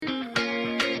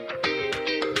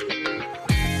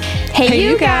Hey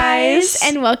you guys,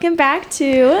 and welcome back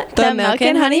to the Milk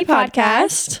and Honey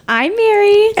Podcast. I'm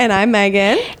Mary. And I'm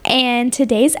Megan. And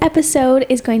today's episode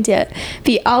is going to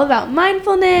be all about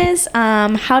mindfulness,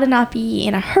 how to not be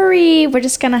in a hurry. We're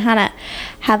just going to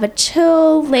have a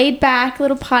chill, laid back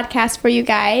little podcast for you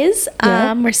guys.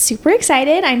 Yep. We're super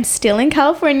excited. I'm still in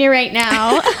California right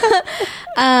now.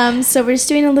 So we're just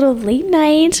doing a little late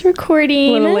night recording.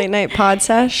 A little late night pod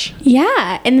sesh.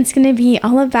 Yeah, and it's going to be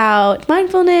all about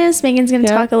mindfulness. Megan's going to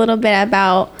talk a little bit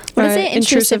about, what is it?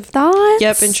 Intrusive thoughts?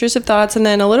 Yep, intrusive thoughts, and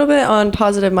then a little bit on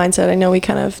positive mindset. I know we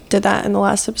kind of did that in the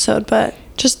last episode, but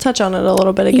just touch on it a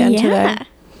little bit again today.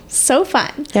 So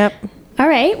fun. Yep. All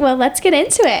right, well, let's get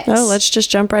into it. Oh, let's just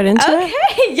jump right into it.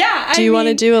 Okay, yeah. Do you want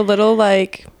to do a little,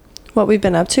 what we've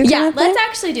been up to? Yeah, let's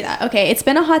actually do that. Okay, it's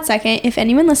been a hot second. If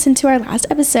anyone listened to our last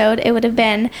episode, it would have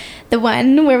been the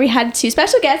one where we had two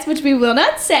special guests, which we will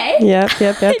not say. Yep.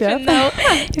 Even though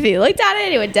if you looked at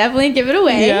it, it would definitely give it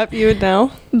away. Yep, you would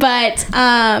know. But,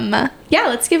 yeah,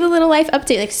 let's give a little life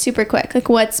update, super quick.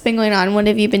 What's been going on? What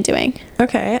have you been doing?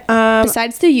 Okay.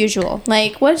 Besides the usual.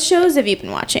 What shows have you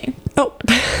been watching? Oh.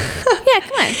 Yeah,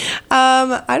 come on.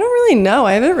 I don't really know.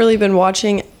 I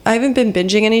haven't been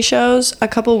binging any shows. A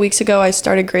couple weeks ago, I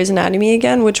started Grey's Anatomy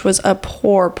again, which was a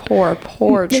poor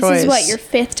choice. This is what, your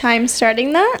fifth time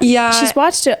starting that? Yeah. She's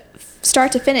watched it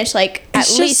start to finish, at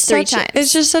least three times.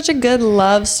 It's just such a good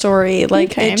love story.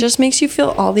 It just makes you feel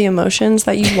all the emotions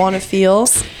that you want to feel.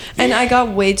 And I got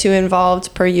way too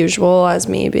involved, per usual, as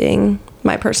me being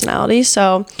my personality.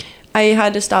 So I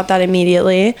had to stop that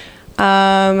immediately.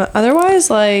 Otherwise,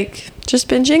 just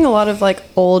binging a lot of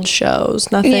old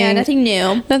shows. Nothing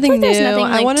new. Nothing new.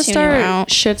 I want to start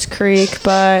Schitt's Creek,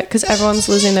 but because everyone's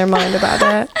losing their mind about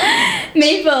it.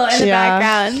 Maple in the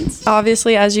background.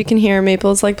 Obviously, as you can hear,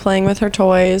 Maple's playing with her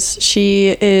toys.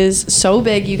 She is so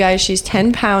big, you guys. She's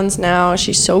 10 pounds now.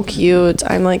 She's so cute.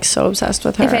 I'm so obsessed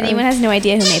with her. If anyone has no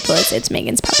idea who Maple is, it's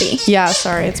Megan's puppy. Yeah,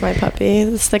 sorry, it's my puppy.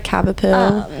 It's the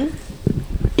Cavapil.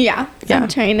 Yeah. I'm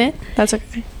trying it. That's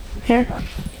okay. Here.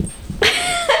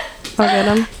 I'll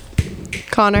get him.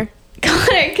 Connor,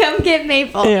 come get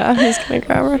Maple. Yeah, he's gonna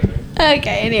grab her.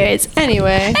 Okay, anyways,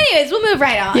 we'll move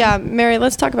right on. Yeah, Mary,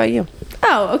 let's talk about you.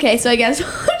 Oh, okay, so I guess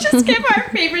we'll just give our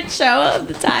favorite show of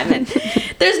the time, and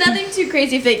there's nothing too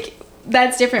crazy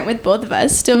that's different with both of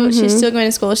us. She's still going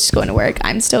to school, she's going to work,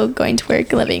 I'm still going to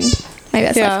work, living my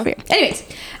best life here. Anyways,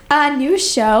 new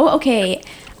show. Okay,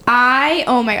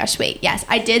 oh my gosh, wait, yes,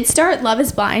 I did start Love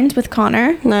is Blind with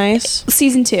Connor. Nice.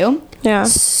 Season 2. Yeah.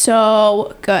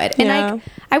 So good. And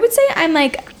I would say I'm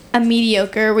a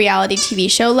mediocre reality TV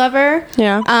show lover.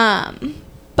 Yeah.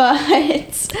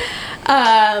 But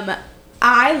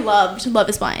I loved Love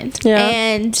is Blind. Yeah.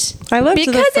 And I loved the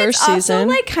first season. Because it's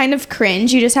also kind of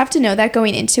cringe. You just have to know that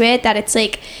going into it, that it's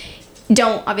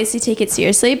don't obviously take it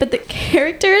seriously, but the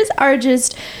characters are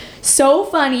just so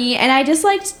funny. And I just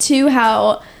liked too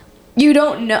how you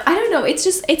don't know. I don't know.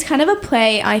 It's kind of a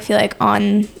play, I feel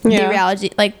on the reality,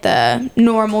 the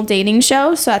normal dating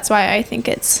show. So that's why I think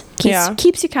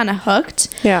keeps you kind of hooked.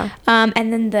 Yeah.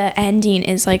 And then the ending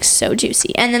is so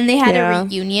juicy. And then they had a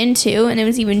reunion too, and it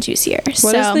was even juicier. Is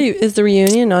the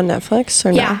reunion on Netflix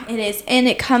or no? Yeah, it is. And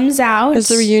it comes out. Is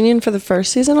the reunion for the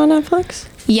first season on Netflix?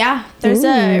 Yeah, there's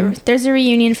a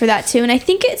reunion for that too, and I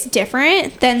think it's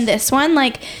different than this one.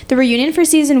 The reunion for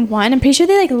season 1, I'm pretty sure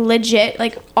they legit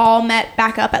all met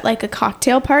back up at a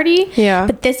cocktail party. Yeah.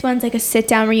 But this one's a sit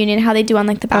down reunion, how they do on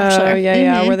The Bachelor. Oh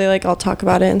yeah, where they all talk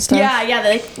about it and stuff. Yeah,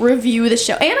 they review the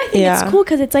show, and I think it's cool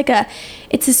because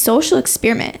it's a social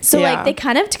experiment. So they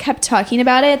kind of kept talking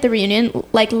about it at the reunion,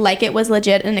 like it was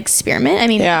legit an experiment. I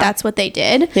mean, that's what they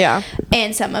did. Yeah.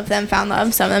 And some of them found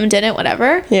love, some of them didn't.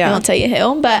 Whatever. Yeah. I won't tell you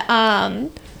who. But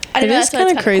it is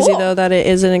kind of crazy though that it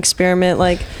is an experiment.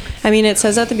 It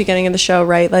says at the beginning of the show,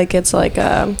 right? It's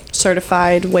a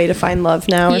certified way to find love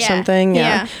now or something.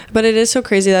 Yeah. But it is so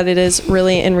crazy that it is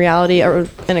really in reality an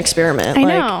experiment. I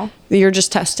know. You're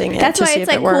just testing it. That's to why see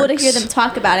it's if it works. Cool to hear them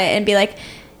talk about it and be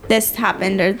this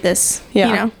happened or this,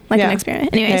 an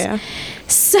experiment. Anyways. Yeah.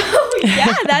 So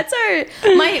that's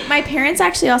my parents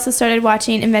actually also started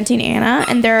watching Inventing Anna,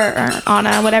 and they're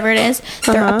Anna, whatever it is.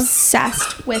 They're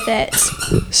obsessed with it.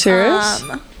 Serious?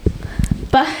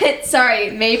 But sorry,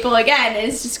 Maple again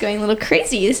is just going a little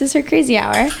crazy. This is her crazy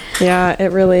hour. Yeah,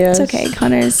 it really is. It's okay.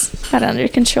 Connor's got it under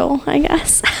control, I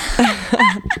guess.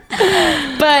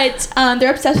 But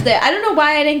they're obsessed with it. I don't know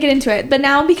why I didn't get into it, but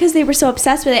now because they were so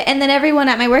obsessed with it, and then everyone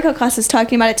at my workout class is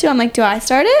talking about it too. I'm like, do I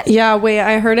start it? Yeah, wait,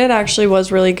 I heard it actually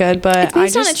was really good, but it's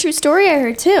based on a true story I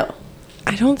heard too.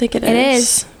 I don't think it is. It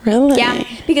is. Really? Yeah,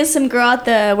 because some girl at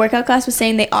the workout class was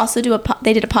saying they also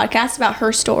they did a podcast about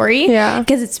her story. Yeah.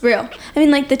 Because it's real. I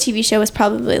mean, like, the TV show was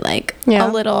probably, like, a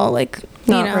little, like,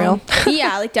 not real.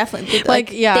 Yeah, like, definitely.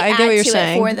 Like, yeah, I get what you're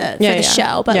saying. For the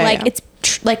show. But, like, it's,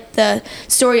 like, the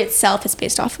story itself is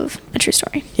based off of a true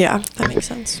story. Yeah, that makes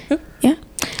sense. Yeah.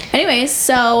 Anyways,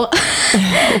 so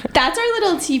that's our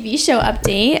little TV show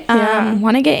update.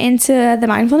 Want to get into the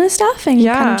mindfulness stuff and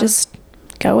kind of just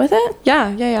go with it?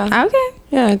 Yeah. Okay.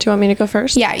 Yeah, do you want me to go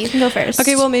first? Yeah, you can go first.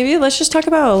 Okay, well, maybe let's just talk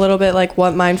about a little bit, like,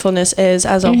 what mindfulness is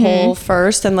as a whole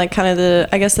first, and, like, kind of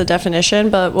the definition,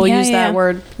 but we'll use that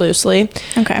word loosely.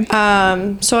 Okay.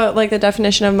 So, like, the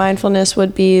definition of mindfulness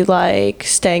would be, like,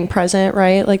 staying present,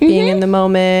 right? Like, being in the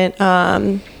moment,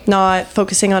 not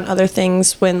focusing on other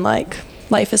things when, like,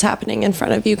 life is happening in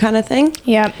front of you kind of thing.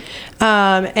 Yep.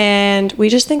 And we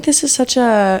just think this is such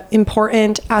a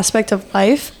important aspect of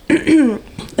life,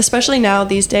 especially now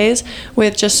these days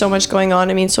with just so much going on.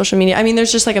 I mean, social media, I mean,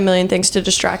 there's just like a million things to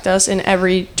distract us in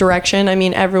every direction. I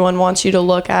mean, everyone wants you to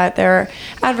look at their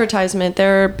advertisement,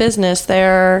 their business,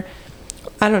 their,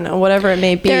 I don't know, whatever it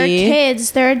may be. Their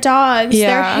kids, their dogs,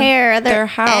 their hair, their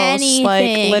house, anything.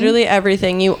 like literally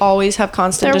everything. You always have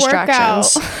constant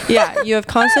distractions. Yeah, you have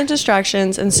constant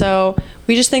distractions, and so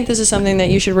we just think this is something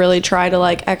that you should really try to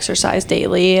like exercise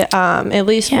daily, at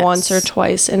least once or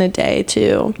twice in a day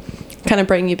to kind of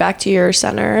bring you back to your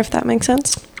center, if that makes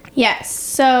sense. Yes.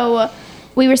 So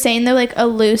we were saying though, like a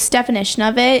loose definition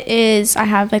of it is, I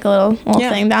have like a little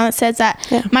thing down that says that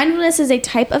mindfulness is a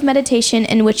type of meditation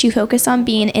in which you focus on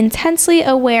being intensely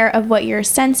aware of what you're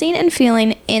sensing and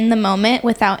feeling in the moment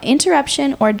without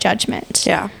interruption or judgment.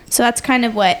 Yeah. So that's kind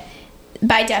of what,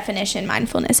 by definition,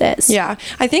 mindfulness is. Yeah.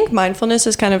 I think mindfulness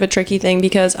is kind of a tricky thing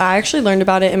because I actually learned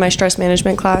about it in my stress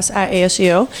management class at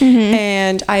ASU,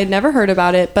 and I had never heard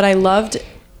about it, but I loved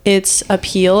its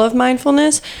appeal of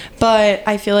mindfulness. But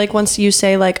I feel like once you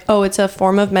say like, oh, it's a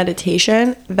form of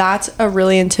meditation, that's a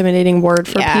really intimidating word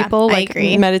for people, like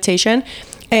meditation.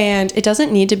 And it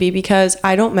doesn't need to be, because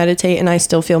I don't meditate and I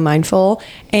still feel mindful.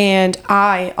 And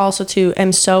I also too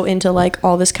am so into like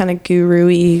all this kind of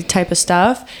guru-y type of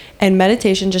stuff, and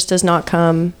meditation just does not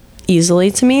come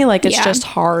easily to me. Like it's just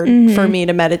hard for me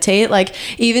to meditate. Like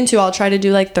even too, I'll try to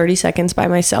do like 30 seconds by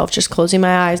myself, just closing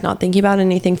my eyes, not thinking about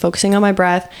anything, focusing on my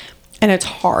breath. And it's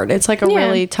hard. It's like a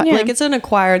really like it's an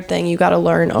acquired thing you got to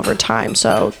learn over time.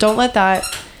 So don't let that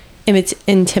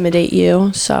intimidate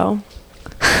you. So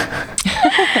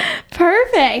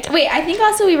perfect. Wait, I think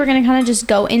also we were going to kind of just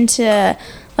go into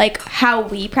like how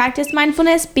we practice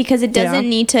mindfulness, because it doesn't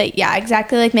need to,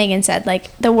 exactly like Megan said,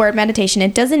 like the word meditation,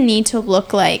 it doesn't need to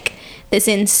look like this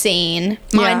insane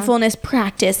mindfulness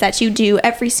practice that you do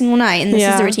every single night and this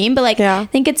is the routine. But like I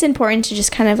think it's important to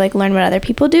just kind of like learn what other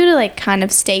people do to like kind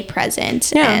of stay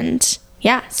present. And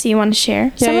so you want to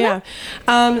share some of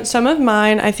that? Some of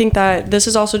mine, I think that this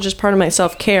is also just part of my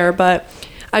self-care, but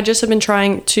I just have been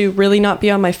trying to really not be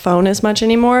on my phone as much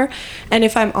anymore. And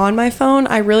if I'm on my phone,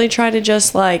 I really try to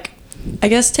just like, I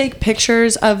guess, take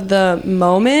pictures of the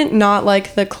moment, not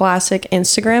like the classic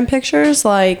Instagram pictures.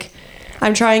 Like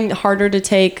I'm trying harder to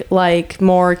take like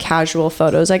more casual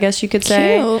photos, I guess you could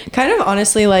say. Cute. Kind of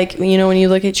honestly, like, you know, when you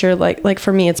look at your like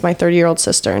for me, it's my 30-year-old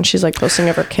sister and she's like posting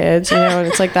of her kids, you know, and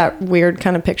it's like that weird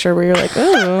kind of picture where you're like,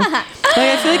 oh, like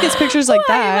I feel like it's pictures like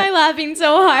that. Why am I laughing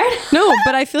so hard? No,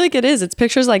 but I feel like it is. It's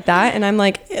pictures like that, and I'm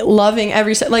like loving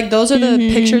every like those are the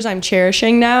pictures I'm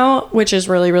cherishing now, which is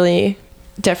really, really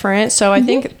different. So I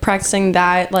think practicing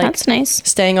that, like, that's nice.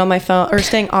 Staying on my phone or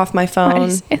staying off my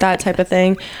phone, that type of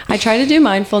thing. I try to do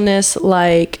mindfulness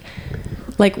like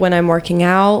when I'm working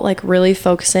out, like really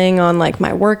focusing on like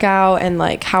my workout and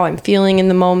like how I'm feeling in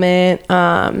the moment.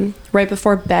 Right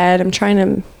before bed, I'm trying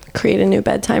to create a new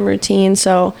bedtime routine,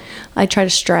 so I try to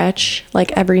stretch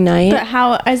like every night. But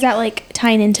how is that like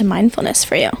tying into mindfulness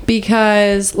for you?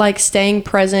 Because like staying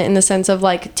present in the sense of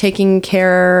like taking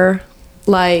care,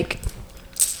 like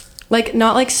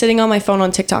not like sitting on my phone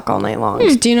on TikTok all night long.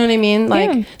 Do you know what I mean?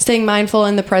 Like staying mindful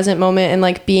in the present moment and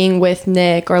like being with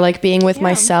Nick or like being with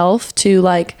myself to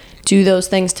like do those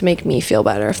things to make me feel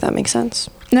better, if that makes sense.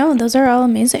 No, those are all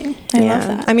amazing. I love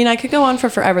that. I mean, I could go on for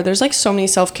forever. There's like so many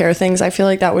self-care things. I feel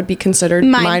like that would be considered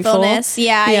mindfulness.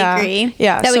 I agree.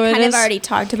 Yeah. That we kind of already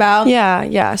talked about.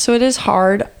 Yeah. So it is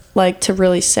hard like to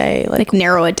really say like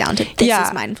narrow it down to this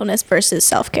is mindfulness versus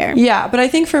self-care. Yeah, but I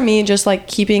think for me, just like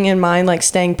keeping in mind like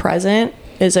staying present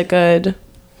is a good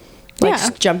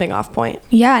like jumping off point.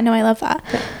 Yeah, no, I love that.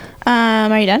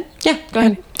 Are you done? Yeah, go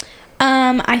ahead.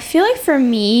 I feel like for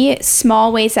me,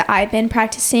 small ways that I've been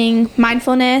practicing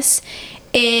mindfulness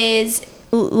is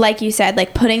like you said,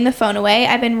 like putting the phone away.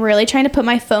 I've been really trying to put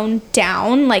my phone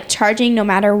down, like charging no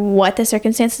matter what the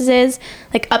circumstances is,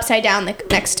 like upside down, like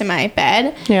next to my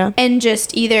bed. Yeah. And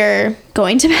just either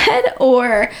going to bed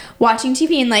or watching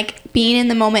TV and like being in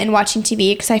the moment and watching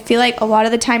TV. Because I feel like a lot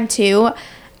of the time too,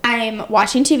 I'm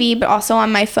watching TV, but also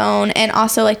on my phone, and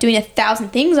also like doing 1,000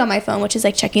 things on my phone, which is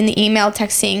like checking the email,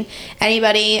 texting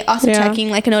anybody, also checking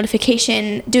like a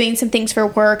notification, doing some things for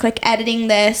work, like editing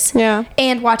this,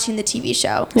 and watching the TV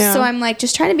show. So I'm like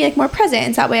just trying to be like more present,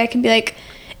 and so that way I can be like,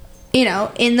 you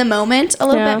know, in the moment a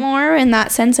little bit more in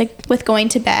that sense, like with going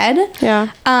to bed.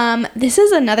 This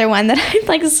is another one that I've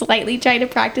like slightly tried to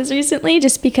practice recently,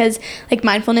 just because like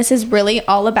mindfulness is really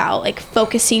all about like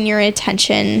focusing your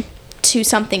attention to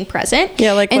something present.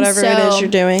 Yeah, like whatever it is you're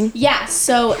doing. Yeah,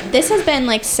 so this has been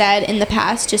like said in the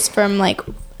past just from like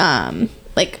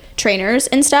trainers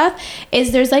and stuff,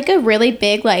 is there's like a really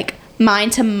big like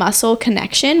mind to muscle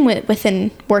connection within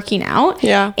working out.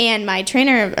 Yeah. And my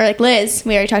trainer, or like Liz,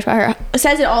 we already talked about her,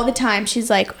 says it all the time. She's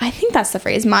like, I think that's the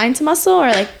phrase, mind to muscle, or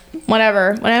like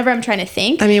whatever, whenever I'm trying to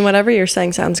think. I mean, whatever you're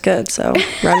saying sounds good, so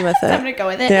run with it. I'm gonna go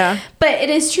with it. Yeah. But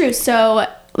it is true. So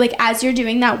like as you're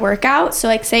doing that workout, so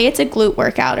like say it's a glute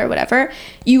workout or whatever,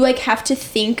 you like have to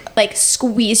think, like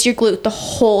squeeze your glute the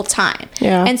whole time.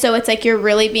 Yeah. And so it's like you're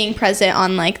really being present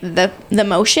on like the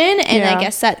motion, and I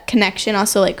guess that connection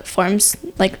also like forms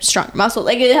like strong muscle,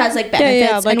 like it has like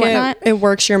benefits like and whatnot. it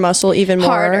works your muscle even more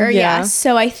harder.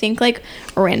 So I think like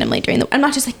randomly during I'm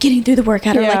not just like getting through the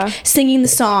workout or like singing the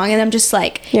song, and I'm just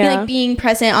like you're like being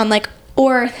present on like,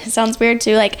 or it sounds weird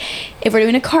too, like if we're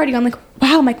doing a cardio, I'm like,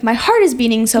 wow, like my heart is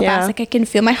beating so fast. Like I can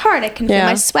feel my heart. I can feel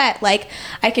my sweat. Like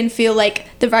I can feel like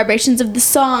the vibrations of the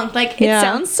song. Like it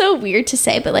sounds so weird to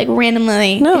say, but like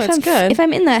randomly, it's good. If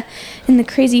I'm in the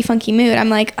crazy funky mood, I'm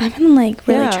like, I'm gonna like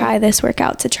really try this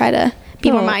workout to try to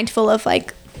be more mindful of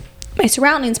like my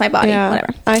surroundings, my body,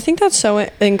 whatever. I think that's so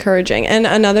encouraging. And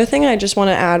another thing I just want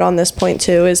to add on this point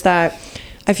too is that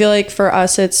I feel like for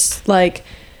us, it's like,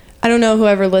 I don't know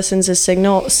whoever listens is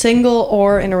single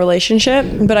or in a relationship,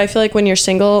 but I feel like when you're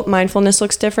single, mindfulness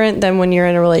looks different than when you're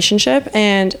in a relationship.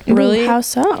 And really, how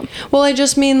so? Well, I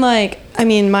just mean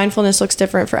mindfulness looks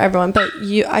different for everyone, but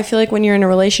I feel like when you're in a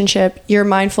relationship, you're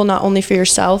mindful not only for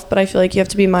yourself, but I feel like you have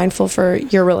to be mindful for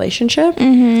your relationship.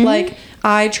 Like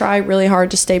I try really hard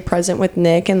to stay present with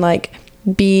Nick and like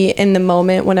be in the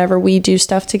moment whenever we do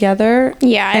stuff together,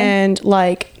 and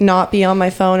like not be on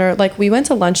my phone. Or like we went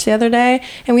to lunch the other day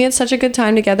and we had such a good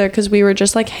time together because we were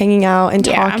just like hanging out and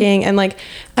talking, and like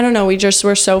I don't know, we just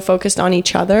were so focused on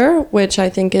each other, which I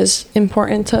think is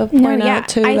important to point out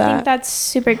too. I think that's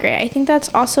super great. I think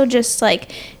that's also just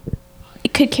like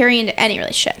it could carry into any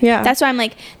relationship. That's why I'm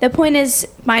like, the point is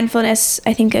mindfulness.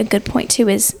 I think a good point too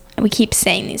is, we keep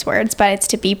saying these words, but it's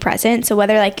to be present. So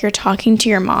whether like you're talking to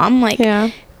your mom, like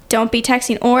don't be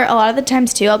texting, or a lot of the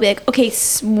times too, I'll be like, okay,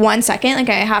 1 second, like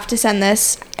I have to send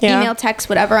this email, text,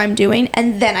 whatever I'm doing,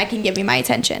 and then I can give you my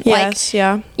attention.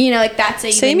 You know, like that's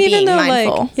a same even though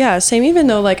mindful. Like same even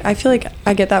though like I feel like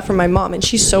I get that from my mom, and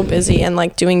she's so busy and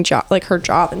like doing her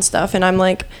job and stuff, and I'm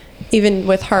like, even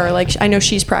with her, like I know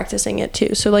she's practicing it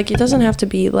too, so like it doesn't have to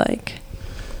be like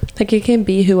it can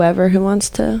be whoever who wants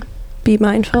to be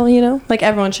mindful, you know? Like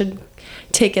everyone should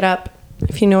take it up,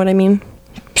 if you know what I mean.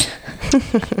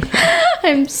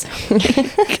 I'm so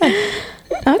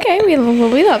okay, we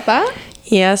love that.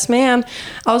 Yes, ma'am.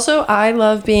 Also, I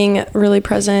love being really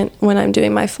present when I'm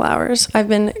doing my flowers. I've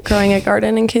been growing a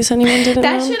garden, in case anyone didn't know.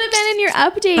 That should have been in your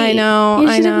update. I know.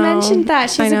 You should have mentioned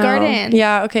that. She has a garden.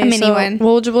 Yeah, okay. A mini one.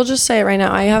 We'll just say it right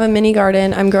now. I have a mini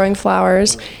garden. I'm growing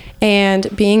flowers. And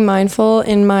being mindful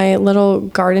in my little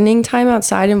gardening time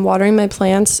outside and watering my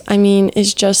plants, I mean,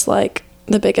 is just like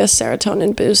the biggest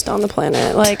serotonin boost on the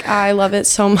planet. Like, I love it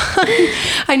so much.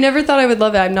 I never thought I would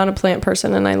love it. I'm not a plant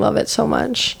person, and I love it so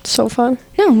much. It's so fun.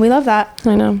 No, we love that.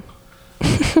 I know.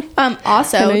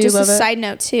 Also, just a side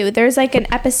note too, there's like an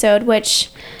episode which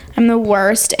I'm the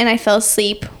worst, and I fell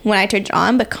asleep when I turned it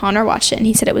on, but Connor watched it and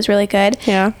he said it was really good.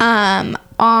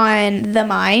 On The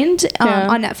Mind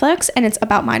on Netflix, and it's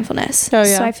about mindfulness. So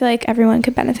I feel like everyone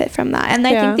could benefit from that. And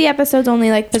I think the episode's only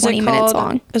like 20 minutes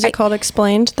long. Is it called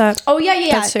Explained? That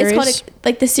It's called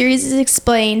like the series is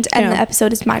Explained, and the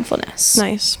episode is Mindfulness.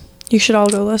 Nice. You should all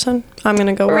go listen. I'm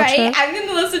gonna go watch it. I'm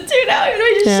gonna listen too now, even though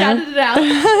I just shouted it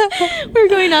out. We're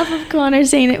going off of Connor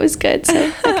saying it was good,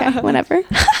 so okay, whatever.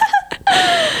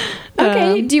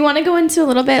 Okay. Do you want to go into a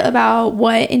little bit about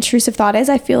what intrusive thought is?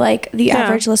 I feel like the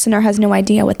average listener has no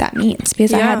idea what that means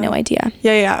because I had no idea.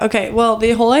 Yeah. Okay. Well,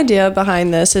 the whole idea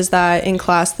behind this is that in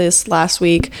class this last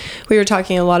week, we were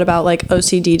talking a lot about like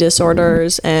OCD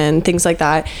disorders and things like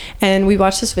that. And we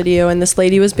watched this video and this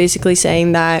lady was basically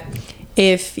saying that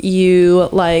if you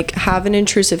like have an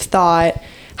intrusive thought,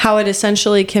 how it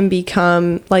essentially can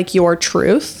become like your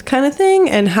truth kind of thing,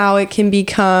 and how it can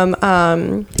become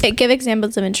Give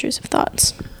examples of intrusive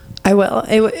thoughts. I will.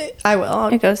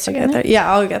 It goes together.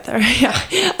 Yeah, I'll get there.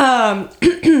 Yeah.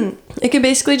 It could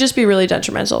basically just be really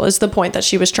detrimental is the point that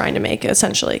she was trying to make,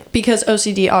 essentially, because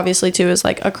OCD obviously too is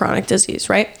like a chronic disease,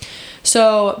 right?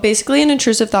 So basically an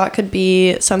intrusive thought could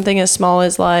be something as small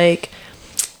as like,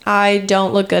 I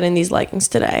don't look good in these leggings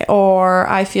today, or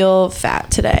I feel fat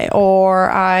today, or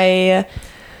I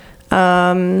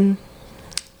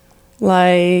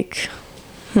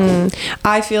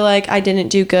I feel like I didn't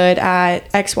do good at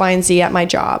X, Y, and Z at my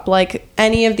job. Like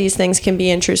any of these things can be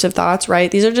intrusive thoughts,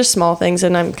 right? These are just small things,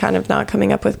 and I'm kind of not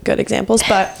coming up with good examples,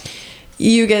 but do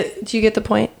you get the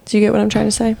point? Do you get what I'm trying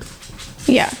to say?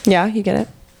 Yeah. Yeah, you get it?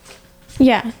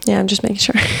 Yeah. Yeah, I'm just making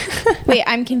sure. Wait,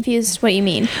 I'm confused what you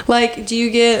mean. Like, do you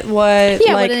get what...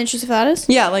 Yeah, like, what an intrusive thought is?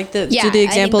 Yeah, like, do the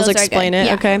examples explain it?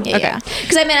 Yeah, okay? Yeah, okay.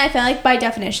 Because, I mean, I feel like by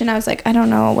definition, I was like, I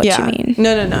don't know what you mean.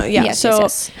 No. Yeah. Yes,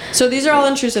 So these are all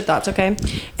intrusive thoughts, okay?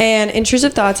 And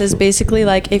intrusive thoughts is basically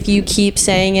like if you keep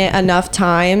saying it enough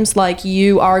times, like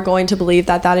you are going to believe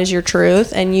that that is your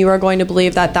truth, and you are going to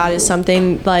believe that that is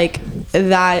something like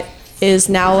that is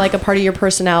now like a part of your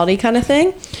personality kind of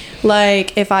thing.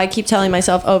 Like if I keep telling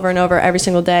myself over and over every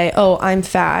single day, oh, I'm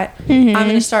fat, I'm going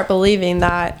to start believing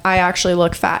that I actually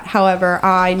look fat. However,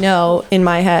 I know in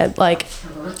my head, like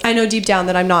I know deep down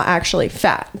that I'm not actually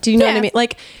fat. Do you know what I mean?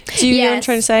 Like, do you know what I'm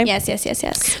trying to say? Yes.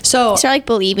 So you start like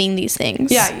believing these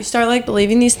things. Yeah, you start like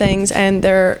believing these things, and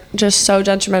they're just so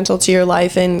detrimental to your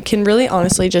life and can really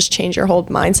honestly just change your whole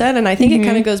mindset. And I think it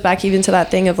kind of goes back even to that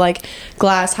thing of like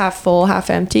glass half full, half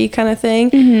empty kind of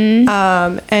thing.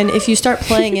 And if you start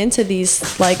playing into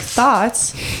these like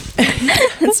thoughts,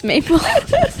 that's Maple.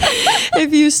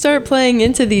 If you start playing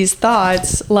into these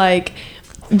thoughts, like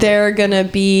they're gonna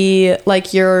be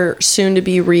like your soon to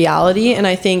be reality. And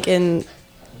I think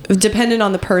dependent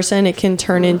on the person, it can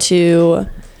turn into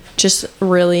just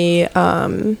really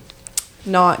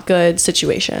not good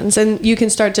situations, and you can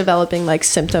start developing like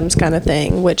symptoms kind of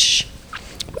thing, which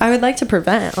I would like to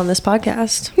prevent on this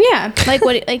podcast. Yeah. Like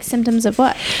what? Like symptoms of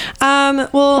what?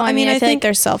 Well, I mean, I feel think like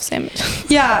they're self-image.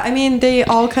 Yeah. I mean, they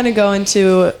all kind of go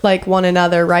into like one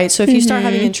another, right? So if you start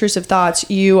having intrusive thoughts,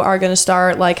 you are going to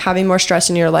start like having more stress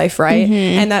in your life, right?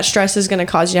 And that stress is going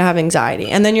to cause you to have anxiety.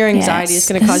 And then your anxiety is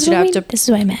going to cause you to have This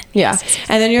is what I meant. Yeah.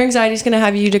 And then your anxiety is going to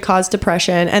have you to cause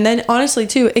depression. And then honestly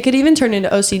too, it could even turn into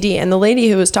OCD. And the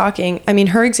lady who was talking, I mean,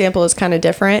 her example is kind of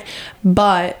different,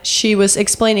 but she was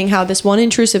explaining how this one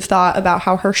intrusive thought about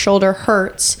how her shoulder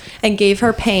hurts and gave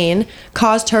her pain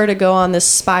caused her to go on this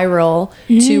spiral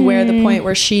to where the point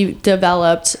where she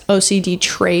developed OCD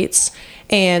traits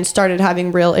and started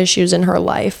having real issues in her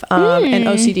life. And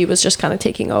OCD was just kind of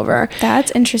taking over.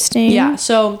 That's interesting. Yeah.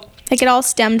 So like it all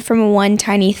stemmed from one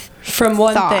tiny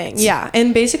thing. Yeah.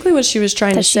 And basically what she was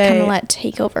trying to say, she kind of let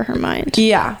take over her mind.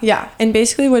 Yeah. And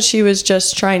basically what she was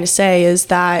just trying to say is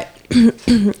that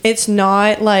it's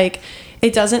not like,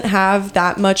 it doesn't have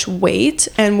that much weight,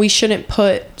 and we shouldn't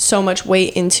put so much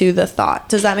weight into the thought.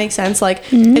 Does that make sense? Like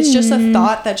it's just a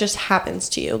thought that just happens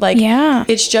to you. Like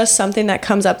it's just something that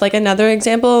comes up. Like another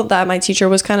example that my teacher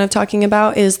was kind of talking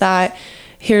about is that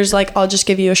here's like, I'll just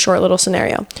give you a short little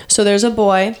scenario. So there's a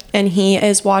boy and he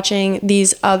is watching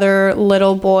these other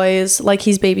little boys, like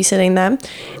he's babysitting them.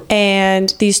 And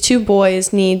these two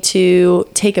boys need to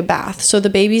take a bath. So the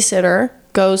babysitter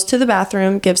goes to the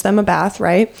bathroom, gives them a bath,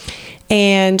 right?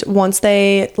 And once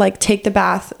they like take the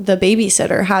bath, the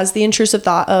babysitter has the intrusive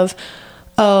thought of,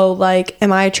 oh, like,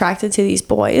 am I attracted to these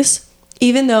boys?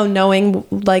 Even though knowing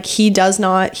like he is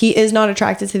not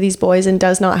attracted to these boys and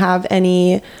does not have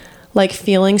any like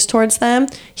feelings towards them,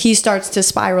 he starts to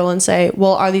spiral and say,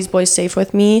 well, are these boys safe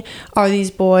with me? Are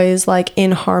these boys like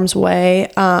in harm's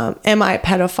way? Am I a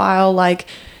pedophile? Like,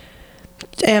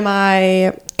 am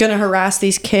I gonna harass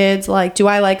these kids? Like, do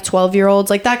I like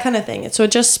 12-year-olds? Like that kind of thing. So it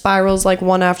just spirals like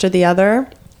one after the other.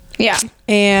 Yeah.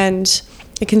 And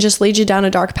it can just lead you down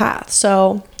a dark path.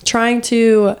 So trying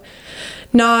to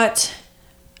not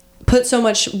put so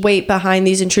much weight behind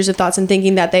these intrusive thoughts and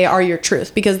thinking that they are your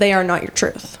truth, because they are not your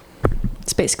truth.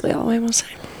 It's basically all I want to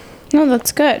say. No,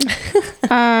 that's good.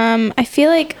 I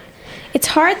feel like it's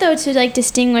hard though to like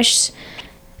distinguish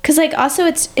Because, like, also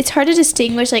it's hard to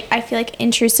distinguish, like, I feel like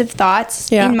intrusive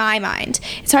thoughts in my mind.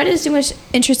 It's hard to distinguish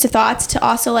intrusive thoughts to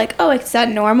also, like, oh, is that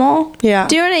normal? Yeah.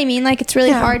 Do you know what I mean? Like, it's really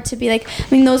hard to be, like, I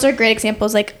mean, those are great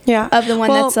examples, like, of the one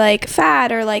that's, like,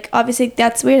 fat or, like, obviously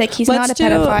that's weird. Like, he's not a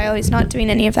pedophile. He's not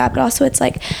doing any of that. But also it's,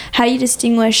 like, how do you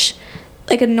distinguish,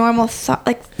 like, a normal thought?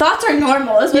 Like, thoughts are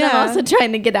normal is what I'm also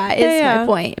trying to get at is my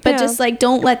point. But just, like,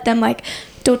 don't let them, like,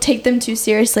 don't take them too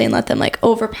seriously and let them, like,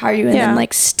 overpower you and then,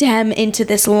 like, stem into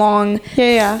this long,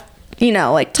 you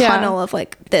know, like, tunnel of,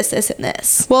 like, this, and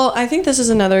this. Well, I think this is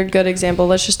another good example.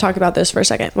 Let's just talk about this for a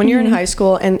second. When you're in high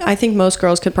school, and I think most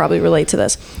girls could probably relate to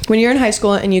this. When you're in high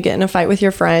school and you get in a fight with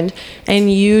your friend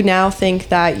and you now think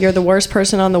that you're the worst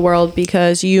person on the world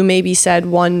because you maybe said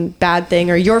one bad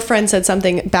thing or your friend said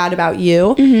something bad about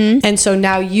you. And so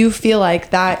now you feel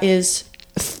like that is...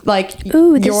 like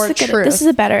your truth. This is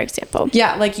a better example.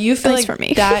 Yeah, like you feel like for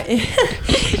me. that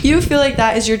you feel like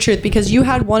that is your truth because you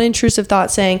had one intrusive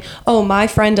thought saying, oh, my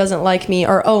friend doesn't like me,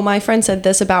 or oh, my friend said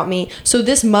this about me, so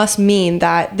this must mean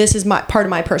that this is my part of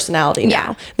my personality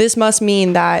now. This must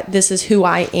mean that this is who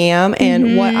I am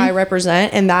and what I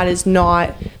represent, and that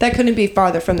couldn't be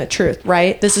farther from the truth,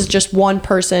 right? This is just one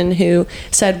person who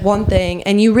said one thing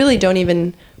and you really don't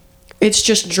even... it's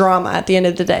just drama at the end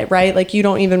of the day, right? Like, you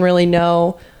don't even really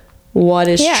know what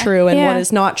is true and what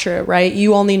is not true, right?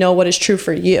 You only know what is true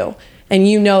for you. And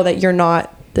you know that you're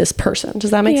not this person.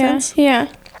 Does that make sense? Yeah.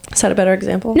 Is that a better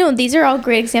example? No, these are all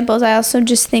great examples. I also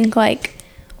just think, like,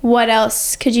 what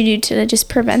else could you do to just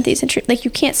prevent these like,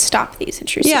 you can't stop these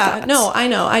intrusive thoughts. No, I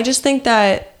know. I just think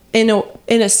that in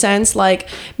a sense, like,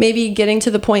 maybe getting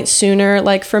to the point sooner,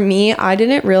 like, for me, I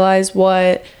didn't realize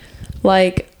what,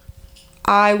 like,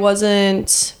 I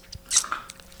wasn't,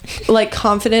 like,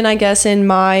 confident, I guess, in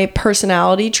my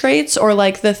personality traits or,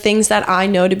 like, the things that I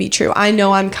know to be true. I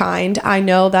know I'm kind. I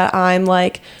know that I'm,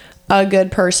 like, a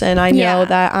good person. I know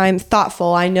that I'm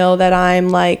thoughtful. I know that I'm,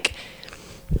 like,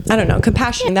 I don't know,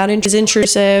 compassionate. That is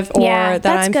intrusive or that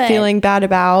I'm feeling bad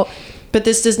about. But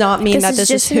this does not mean that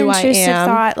this is who I am. Intrusive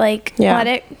thought, like, let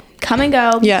it come and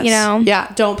go, you know?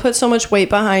 Yeah, don't put so much weight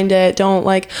behind it. Don't,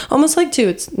 like, almost like, too,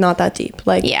 it's not that deep.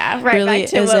 Like, right really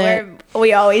back to what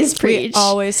we always preach. We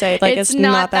always say, like, it's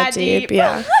not that deep.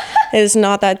 Yeah. It is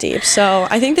not that deep. So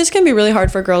I think this can be really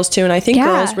hard for girls, too. And I think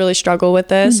girls really struggle with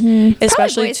this,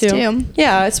 especially, too.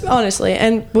 Yeah, it's honestly.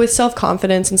 And with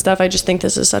self-confidence and stuff, I just think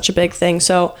this is such a big thing.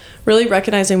 So really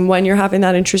recognizing when you're having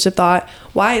that intrusive thought,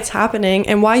 why it's happening,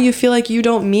 and why you feel like you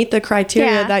don't meet the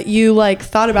criteria that you, like,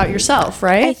 thought about yourself,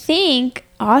 right? I think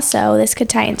also this could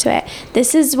tie into it.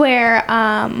 This is where,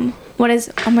 oh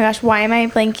my gosh, why am I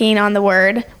blanking on the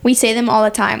word? We say them all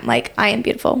the time. Like, I am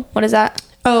beautiful. What is that?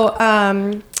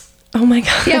 Oh my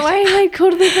gosh. Yeah, why am I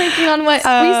totally blanking on what?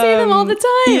 We say them all the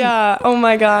time. Yeah. Oh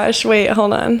my gosh. Wait,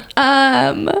 hold on.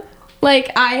 Like,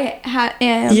 I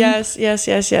am. Yes. It's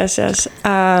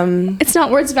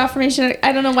not words of affirmation.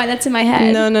 I don't know why that's in my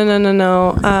head. No.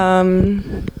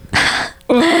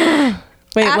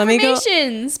 Wait, let me go.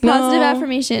 Affirmations. Positive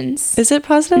affirmations. Is it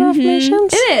positive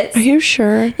affirmations? It is. Are you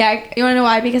sure? Yeah. You want to know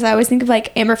why? Because I always think of,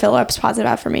 like, Amber Phillips' positive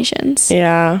affirmations.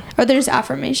 Yeah. Or there's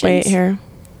affirmations. Wait, here.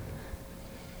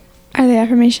 Are they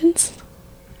affirmations?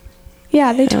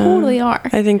 Yeah, they totally are.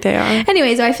 I think they are.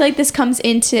 Anyways, I feel like this comes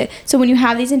into... So when you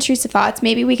have these intrusive thoughts,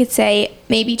 maybe we could say,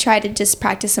 maybe try to just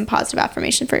practice some positive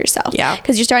affirmation for yourself. Yeah.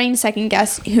 Because you're starting to second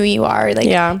guess who you are, like,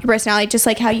 your personality, just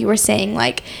like how you were saying,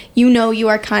 like, you know you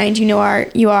are kind, you are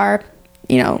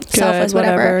selfless,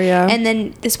 whatever. And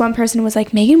then this one person was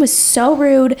like, Megan was so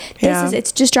rude.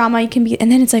 It's just drama. You can be... And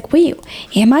then it's like, wait,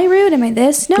 am I rude? Am I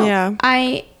this? No,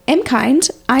 I am kind.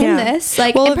 I am this.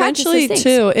 Like, well, eventually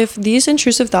too, if these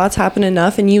intrusive thoughts happen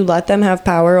enough and you let them have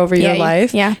power over your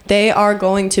life, they are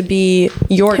going to be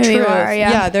your truth. You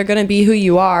are, they're going to be who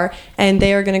you are, and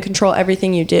they are going to control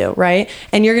everything you do, right?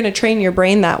 And you're going to train your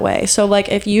brain that way. So, like,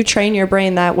 if you train your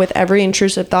brain that with every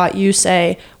intrusive thought you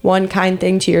say one kind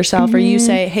thing to yourself, or you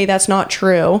say, hey, that's not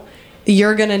true,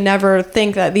 you're gonna never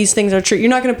think that these things are true. You're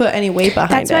not gonna put any weight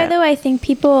behind it. That's why, though, I think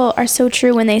people are so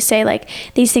true when they say, like,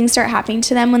 these things start happening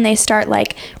to them when they start,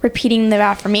 like, repeating the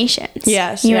affirmations.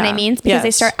 Yes. You know what I mean? Because they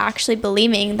start actually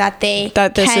believing that they are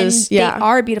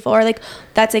beautiful, or, like,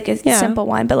 that's, like, a simple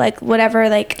one, but, like, whatever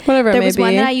there was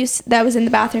one that I used that was in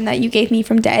the bathroom that you gave me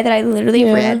from Day that I literally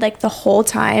read, like, the whole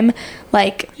time,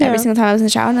 like, every single time I was in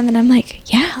the shower, and then I'm like,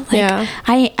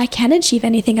 I can achieve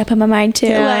anything I put my mind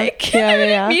to, like, you know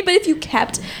what I mean? But if you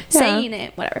kept saying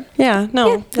it, whatever.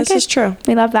 This is true.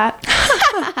 We love that.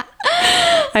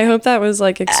 I hope that was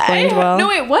like explained well. No,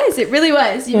 it was. It really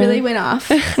was. You really went off.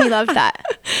 We loved that.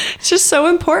 It's just so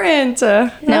important.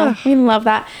 No, we love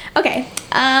that. Okay.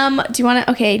 Do you want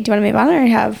to move on or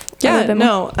have a little bit more?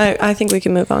 No, I think we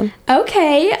can move on.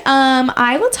 Okay.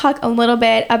 I will talk a little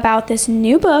bit about this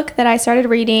new book that I started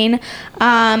reading.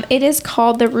 It is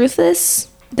called The Ruthless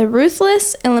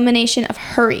Elimination of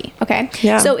Hurry. Okay.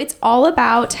 Yeah. So it's all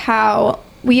about how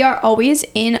we are always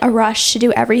in a rush to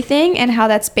do everything and how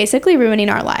that's basically ruining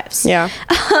our lives. Yeah.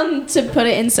 To put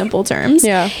it in simple terms.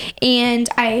 Yeah. And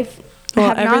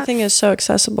everything is so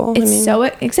accessible.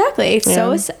 Exactly. It's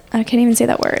I can't even say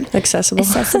that word. Accessible.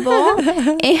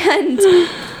 And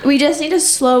we just need to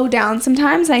slow down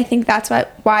sometimes. And I think that's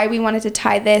why we wanted to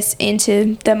tie this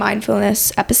into the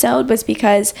mindfulness episode, was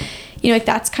because, like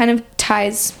that's kind of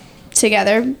ties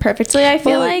together perfectly, I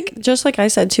feel like. Just like I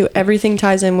said too, everything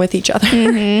ties in with each other.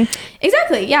 Mm-hmm.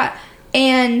 Exactly, yeah.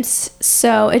 And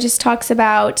so it just talks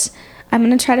about, I'm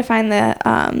going to try to find the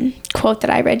quote that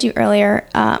I read you earlier.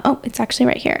 It's actually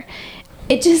right here.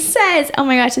 It just says, oh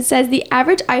my gosh, it says the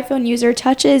average iPhone user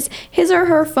touches his or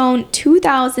her phone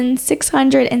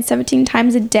 2,617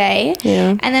 times a day.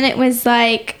 Yeah. And then it was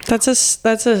like... That's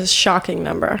a shocking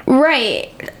number.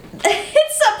 Right.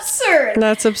 It's absurd.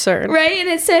 That's absurd. Right? And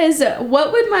it says,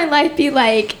 what would my life be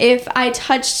like if I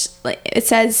touched, it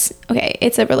says, okay,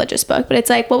 it's a religious book, but it's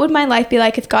like, what would my life be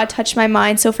like if God touched my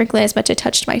mind so frequently as much as I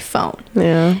touched my phone?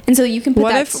 Yeah. And so you can put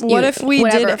what if we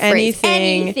did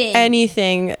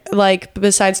anything like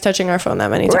besides touching our phone that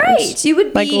many times? Right. You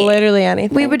would be, like literally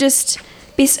anything. We would just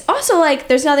be, also like,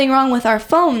 there's nothing wrong with our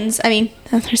phones. I mean,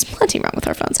 there's plenty wrong with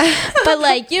our phones, but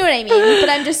like, you know what I mean? But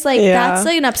I'm just like, that's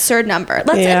like an absurd number.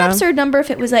 That's an absurd number. If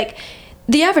it was like,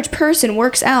 the average person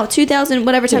works out 2,000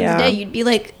 whatever times a day, you'd be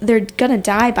like, they're gonna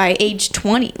die by age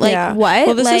 20. Like, what?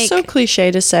 Well, this is so cliche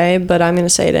to say, but I'm gonna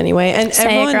say it anyway. And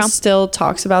everyone still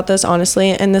talks about this,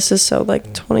 honestly. And this is so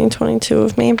like 2022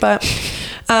 of me, but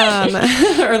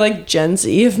or like Gen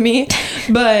Z of me.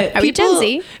 But are we Gen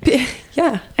Z?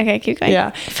 Yeah. Okay, keep going. Yeah.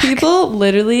 People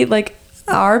literally, like,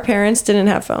 our parents didn't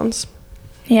have phones.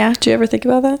 Yeah. Do you ever think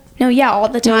about that? No, yeah, all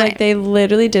the time. No, like, they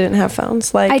literally didn't have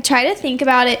phones. Like, I try to think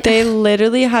about it. They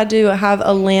literally had to have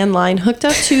a landline hooked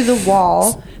up to the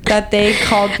wall that they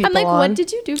called people on. I'm like, what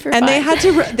did you do for fun? And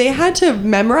they had to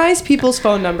memorize people's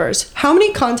phone numbers. How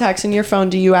many contacts in your phone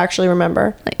do you actually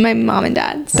remember? Like my mom and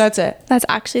dad's. That's it. That's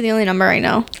actually the only number I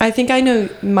know. I think I know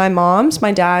my mom's,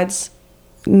 my dad's,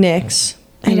 Nick's.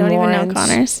 I don't even know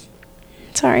Connor's.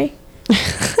 Sorry.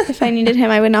 If I needed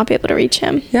him, I would not be able to reach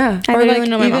him. Yeah. I literally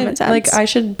know my mom and dad's. Like, I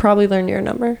should probably learn your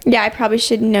number. Yeah, I probably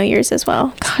should know yours as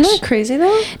well. Gosh. Isn't that crazy,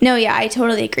 though? No, yeah, I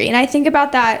totally agree. And I think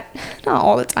about that, not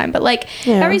all the time, but like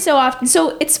every so often.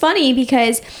 So it's funny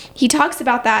because he talks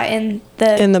about that in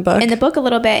the book a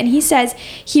little bit. And he says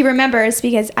he remembers,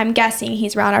 because I'm guessing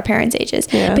he's around our parents' ages.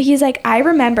 Yeah. But he's like, I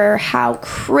remember how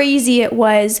crazy it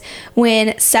was when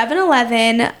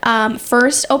 7-Eleven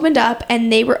first opened up, and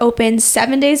they were open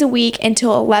 7 days a week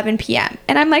until 11 p.m.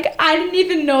 And I'm like, I didn't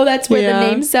even know that's where the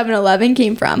name 7-Eleven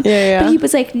came from. Yeah. But he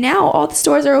was like, now all the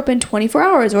stores are open 24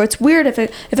 hours, or it's weird if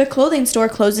a clothing store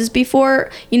closes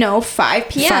before, 5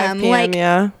 p.m. Like,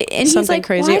 and something he's like,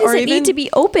 crazy. Why does it need to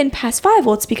be open past 5?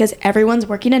 Well, it's because everyone's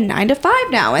working a 9 to 5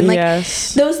 now. And like,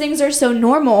 those things are so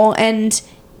normal. And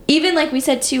even like we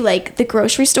said too, like the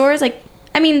grocery stores, like,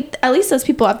 I mean, at least those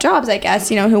people have jobs, I guess,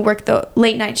 who work the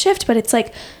late night shift, but it's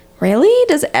like, really?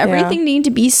 Does everything need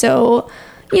to be so,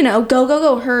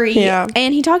 go, hurry? Yeah.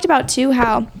 And he talked about too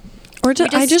how...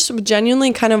 I just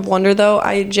genuinely kind of wonder, though.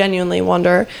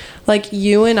 Like,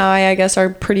 you and I guess, are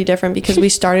pretty different because we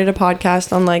started a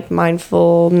podcast on, like,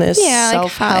 mindfulness,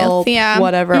 self-help,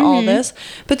 whatever, all this.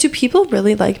 But do people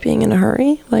really like being in a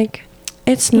hurry? Like,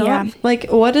 it's not. Yeah.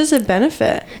 Like, what does it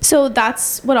benefit? So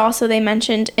that's what also they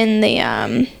mentioned in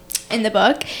the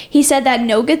book. He said that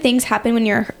no good things happen when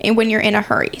you're in a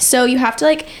hurry. So you have to,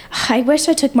 like, I wish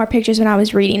I took more pictures when I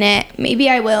was reading it. Maybe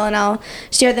I will, and I'll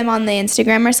share them on the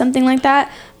Instagram or something like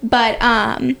that. But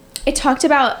it talked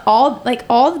about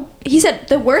he said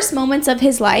the worst moments of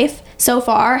his life so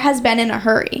far has been in a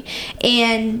hurry.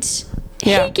 And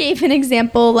he gave an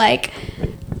example, like,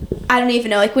 I don't even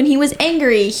know, like when he was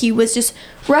angry, he was just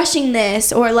rushing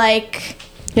this, or like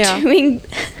doing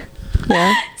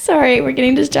Sorry, we're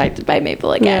getting distracted by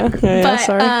Maple again. But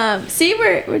sorry. See,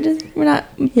 we're not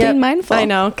being mindful. I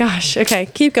know. Gosh. Okay,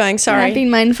 keep going. Sorry. We're not being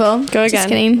mindful. Go again. Just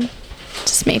kidding.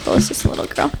 Just Maple is just a little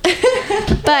girl.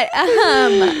 But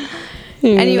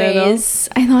anyways,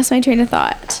 I lost my train of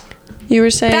thought. You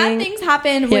were saying bad things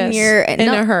happen when you're in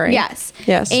a hurry. Yes.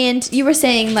 Yes. And you were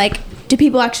saying, like, do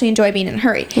people actually enjoy being in a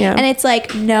hurry? Yeah. And it's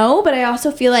like, no, but I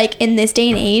also feel like in this day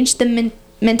and age, the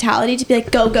mentality to be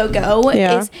like, go, go, go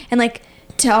is, and like,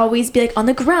 to always be like on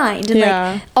the grind and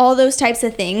like all those types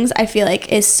of things, I feel like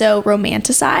is so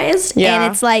romanticized.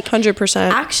 And it's like 100%.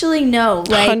 Actually, no,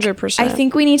 like 100%. I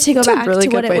think we need to go back to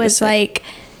what it was like.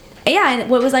 Yeah, and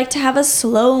what it was like to have a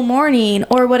slow morning,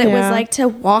 or what it was like to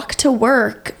walk to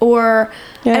work, or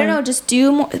I don't know, just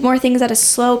do more things at a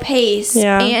slow pace.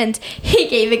 And he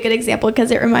gave a good example because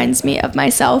it reminds me of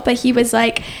myself, but he was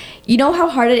like, you know how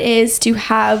hard it is to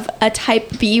have a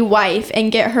type B wife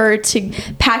and get her to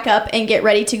pack up and get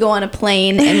ready to go on a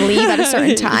plane and leave at a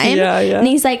certain time? And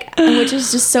he's like, which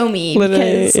is just so me,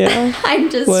 because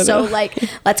I'm just so like,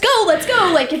 let's go.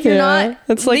 Like, if you're not,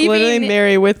 it's like literally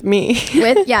Mary with me.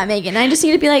 Megan. I just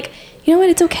need to be like, you know what?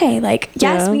 It's okay. Like,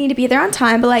 yes, we need to be there on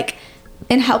time, but like,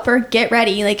 and help her get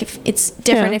ready. Like, if it's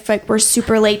different, if like we're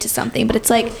super late to something, but it's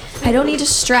like, I don't need to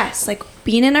stress. Like,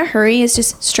 being in a hurry is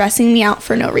just stressing me out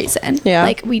for no reason.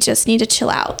 Like, we just need to chill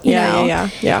out, you know?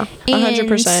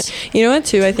 100%. You know what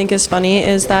too I think is funny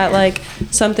is that like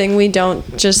something we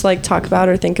don't just like talk about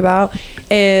or think about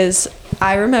is,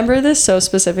 I remember this so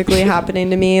specifically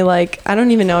happening to me, like, I don't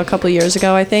even know, a couple years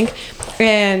ago, I think.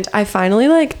 And I finally,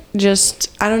 like,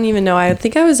 just, I don't even know, I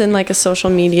think I was in, like, a social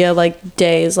media, like,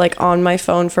 days, like, on my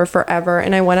phone for forever.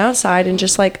 And I went outside and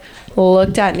just, like,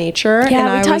 looked at nature. And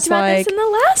we talked about this in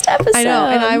the last episode. I know.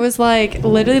 And I was, like,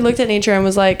 literally looked at nature and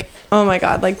was like, oh, my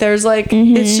God. Like, there's, like,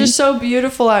 it's just so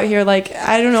beautiful out here. Like,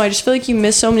 I don't know. I just feel like you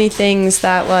miss so many things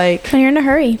that, like... When you're in a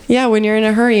hurry. Yeah, when you're in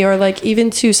a hurry. Or, like, even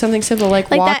to something simple, like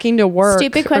walking to work.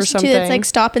 Stupid question too, that's like,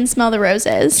 stop and smell the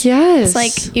roses. Yes. It's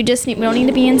like, you just we don't need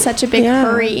to be in such a big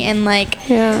hurry and like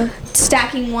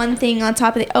stacking one thing on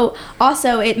top of the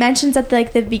also it mentions at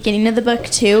like the beginning of the book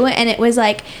too, and it was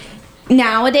like,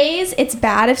 nowadays it's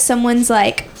bad if someone's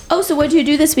like, oh, so what'd you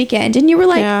do this weekend? And you were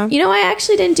like, you know, I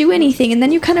actually didn't do anything. And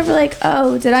then you kind of were like,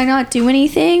 oh, did I not do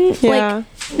anything? Like,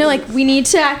 no, like, we need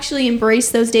to actually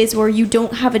embrace those days where you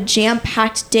don't have a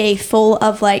jam-packed day full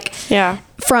of like,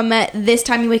 from this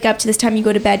time you wake up to this time you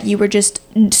go to bed, you were just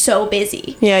so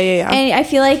busy. And I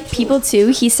feel like people too,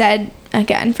 he said,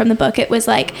 again, from the book, it was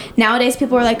like, nowadays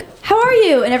people are like, how are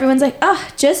you? And everyone's like, oh,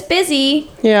 just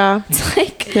busy. It's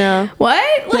like,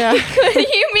 what? Like, what do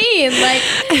you mean?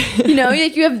 Like, you know,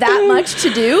 like, you have that much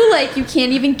to do, like, you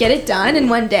can't even get it done in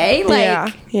one day.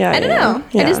 Like, I don't know.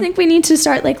 I just think we need to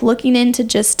start like looking into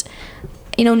just,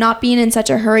 you know, not being in such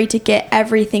a hurry to get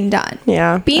everything done.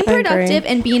 Being productive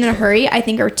and being in a hurry, I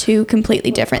think, are two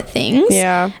completely different things.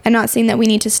 I'm not saying that we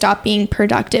need to stop being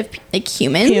productive like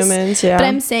humans. But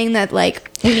I'm saying that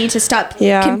like we need to stop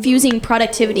confusing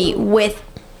productivity with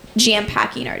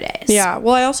jam-packing our days. Well,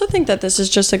 I also think that this is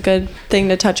just a good thing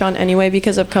to touch on anyway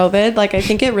because of COVID. Like, I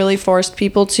think it really forced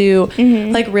people to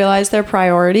like realize their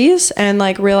priorities and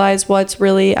like realize what's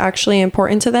really actually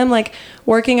important to them. Like,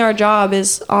 working our job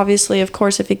is obviously, of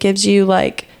course, if it gives you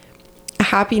like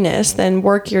happiness, then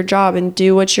work your job and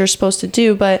do what you're supposed to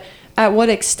do. But at what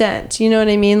extent? You know what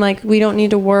I mean? Like, we don't need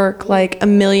to work like a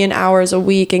million hours a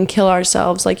week and kill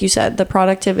ourselves, like you said, the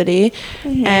productivity,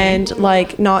 and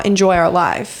like not enjoy our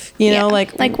life, you know,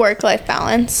 like work-life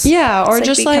balance. Or it's,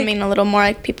 just becoming a little more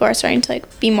like, people are starting to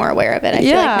like be more aware of it. I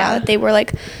feel like now that they were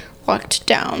like locked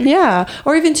down.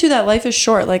 Or even too, that life is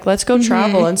short. Like, let's go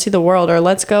travel and see the world, or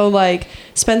let's go like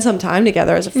spend some time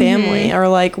together as a family, or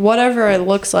like whatever it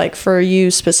looks like for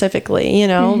you specifically, you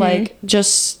know, like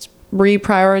just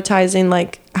reprioritizing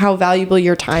like how valuable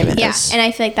your time is. And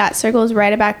I feel like that circles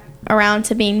right back around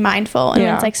to being mindful, and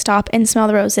it's like, stop and smell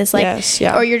the roses, like,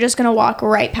 or you're just gonna walk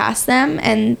right past them,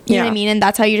 and you know what I mean, and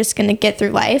that's how you're just gonna get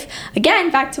through life. Again,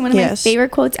 back to one of my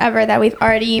favorite quotes ever that we've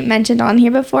already mentioned on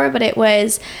here before, but it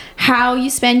was, how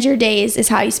you spend your days is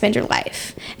how you spend your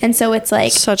life. And so it's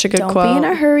like, such a good don't quote. Be in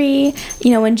a hurry, you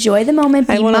know, enjoy the moment,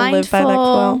 be mindful, live by that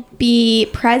quote. Be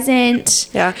present.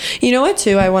 You know what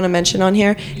too I want to mention on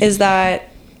here is that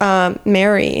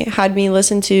Mary had me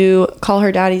listen to Call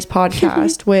Her Daddy's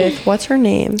podcast with, what's her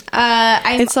name?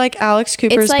 It's like Alex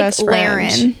Cooper's like best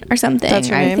friend. Lauren or something. That's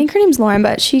her name? I think her name's Lauren,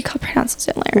 but she pronounces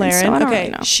it Lauren. So I don't really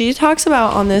know. She talks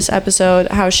about on this episode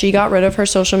how she got rid of her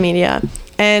social media.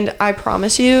 And I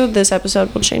promise you, this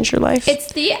episode will change your life.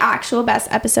 It's the actual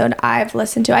best episode I've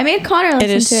listened to. I made Connor listen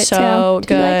to it too. It is so good.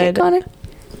 Do you like it, Connor?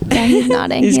 Yeah, he's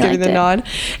nodding. He's giving the nod.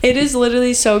 It is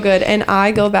literally so good. And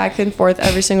I go back and forth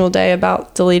every single day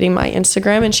about deleting my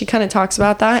Instagram. And she kind of talks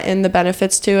about that and the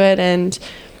benefits to it. And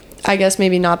I guess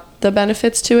maybe not the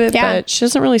benefits to it. But she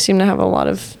doesn't really seem to have a lot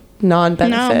of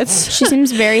non-benefits. No, she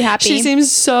seems very happy. She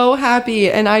seems so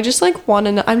happy. And I just like want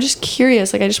to know. I'm just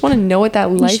curious. Like, I just want to know what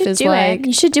that life is like.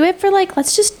 You should do it for like,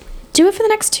 let's just do it for the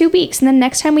next 2 weeks, and then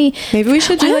next time maybe we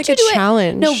should do like a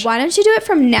challenge. No, why don't you do it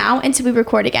from now until we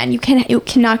record again? You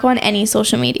cannot go on any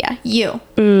social media. You'll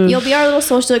be our little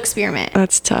social experiment.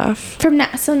 That's tough. From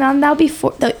now, so now that'll be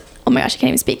oh my gosh, I can't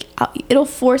even speak. It'll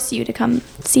force you to come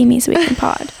see me so we can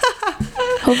pod.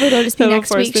 Hopefully it'll just be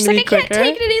next week. She's like, I can't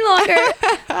take it any longer.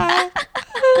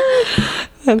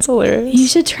 That's hilarious. You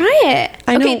should try it.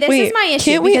 I know. Okay, this is my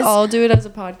issue. Can't we all do it as a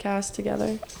podcast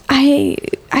together?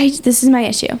 This is my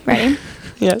issue. Ready?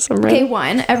 Yes, I'm ready. Okay,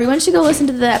 1, everyone should go listen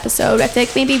to the episode. I feel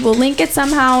like maybe we'll link it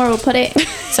somehow, or we'll put it.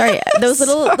 Sorry, those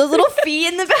little feet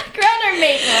in the background are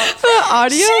making. The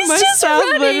audio must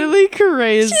sound literally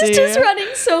crazy. She's just running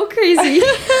so crazy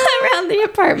around the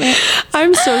apartment.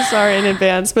 I'm so sorry in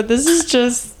advance, but she's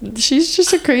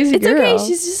just a crazy girl. It's okay.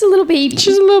 She's just a little baby.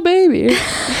 She's a little baby.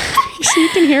 So you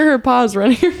can hear her paws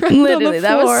running around literally, on the floor.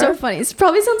 That was so funny. It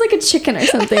probably sounds like a chicken or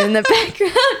something in the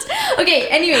background. Okay,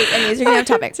 anyways, we're gonna have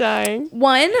topic. Dying.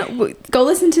 1, go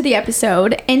listen to the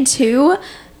episode, and 2,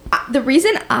 the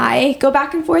reason I go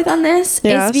back and forth on this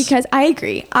is because I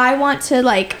agree. I want to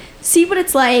like see what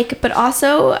it's like, but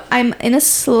also I'm in a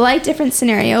slight different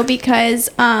scenario because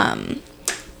I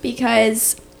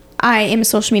am a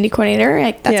social media coordinator.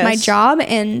 Like that's my job,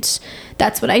 and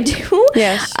that's what I do.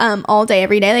 Yes. All day,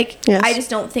 every day. Like I just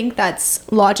don't think that's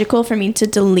logical for me to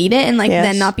delete it and like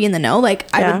then not be in the know.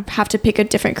 Like I would have to pick a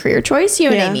different career choice. You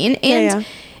know what I mean? And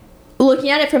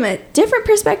looking at it from a different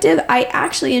perspective, I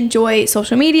actually enjoy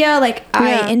social media. Like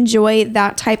I enjoy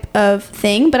that type of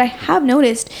thing. But I have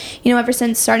noticed, ever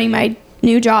since starting my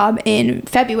new job in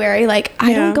February, like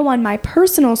I don't go on my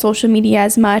personal social media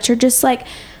as much, or just like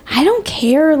I don't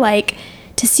care like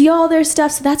to see all their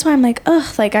stuff. So that's why I'm like,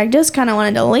 ugh, like I just kind of want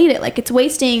to delete it. Like it's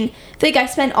wasting. I think I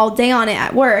spend all day on it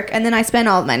at work, and then I spend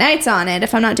all of my nights on it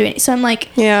if I'm not doing it. So I'm like,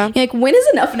 like when is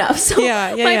enough? So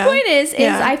my point is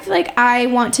I feel like I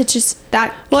want to just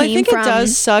I think it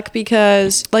does suck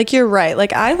because like you're right.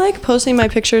 Like I like posting my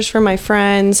pictures for my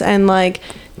friends and like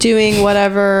doing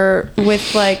whatever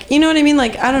with like, you know what I mean?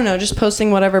 Like, I don't know, just posting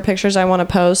whatever pictures I want to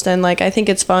post. And like, I think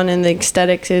it's fun and the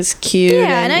aesthetics is cute.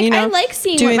 Yeah. And I like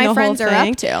seeing what my friends are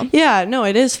up to. Yeah, no,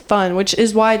 it is fun, which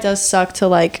is why it does suck to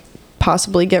like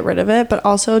possibly get rid of it, but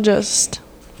also just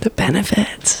the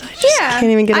benefits. I just can't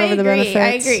even get over the benefits.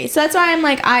 I agree. So that's why I'm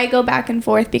like, I go back and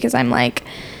forth because I'm like,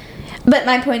 but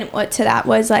my point to that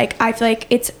was like, I feel like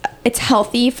it's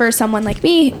healthy for someone like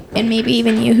me, and maybe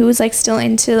even you who's like still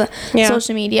into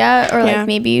social media, or like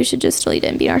maybe you should just delete it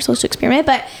and be our social experiment.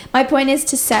 But my point is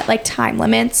to set like time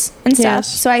limits and stuff.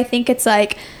 So I think it's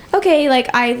like, okay, like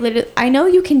I know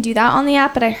you can do that on the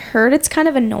app, but I heard it's kind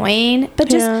of annoying. But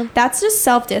that's just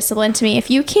self-discipline to me. If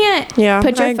you can't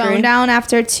put your phone down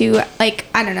after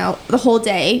I don't know, the whole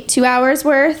day, 2 hours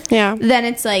worth, then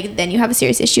it's like, then you have a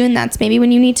serious issue, and that's maybe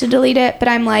when you need to delete it. But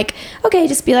I'm like, okay,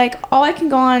 just be like, all I can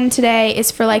go on today is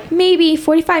for like maybe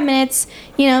 45 minutes,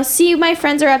 see what my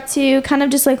friends are up to, kind of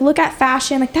just like look at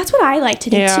fashion. Like that's what I like to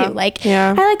do too. Like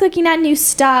I like looking at new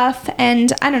stuff,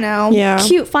 and I don't know,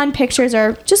 cute, fun pictures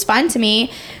are just fun to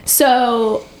me.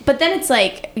 So, but then it's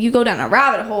like you go down a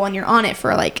rabbit hole and you're on it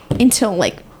for like until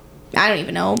like I don't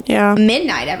even know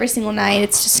midnight every single night.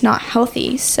 It's just not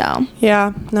healthy. So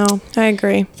no, I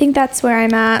agree. I think that's where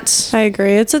I'm at. I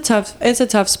agree. It's a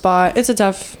tough spot. It's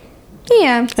tough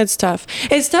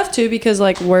too, because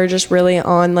like we're just really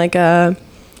on like a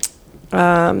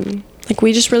like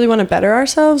we just really want to better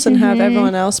ourselves and have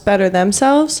everyone else better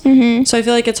themselves. So I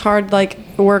feel like it's hard, like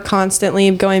we're constantly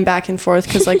going back and forth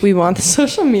because like we want the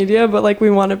social media, but like we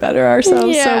want to better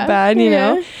ourselves so bad, you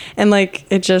know? And like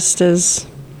it just is,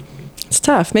 it's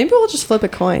tough. Maybe we'll just flip a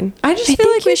coin. I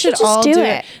feel like we should all do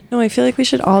it. No, I feel like we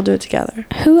should all do it together.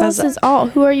 Who else is all?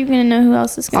 Who are you going to know who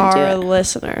else is going to do it? Our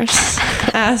listeners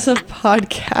as a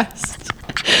podcast.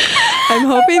 I'm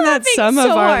hoping that some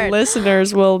of our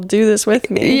listeners will do this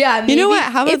with me. Yeah, maybe. You know what?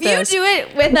 How about this? If you do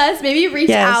it with us, maybe reach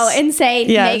out and say,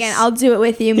 Megan, I'll do it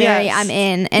with you. Mary, I'm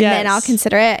in. And then I'll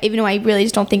consider it, even though I really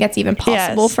just don't think that's even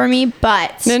possible for me.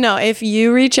 But No, if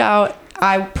you reach out,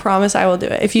 I promise I will do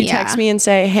it. If you text me and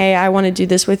say, hey, I want to do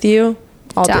this with you,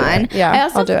 I'll do it. Yeah, I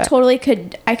also totally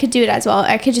could do it as well.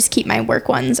 I could just keep my work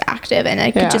ones active, and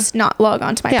I could just not log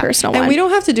on to my personal one. And we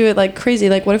don't have to do it like crazy.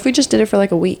 Like, what if we just did it for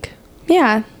like a week?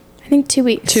 Yeah. I think 2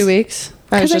 weeks. 2 weeks?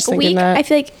 I was just like thinking that. I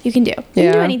feel like you can do. You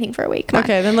can do anything for a week. Come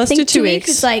okay, then let's do 2 weeks.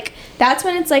 Is like, that's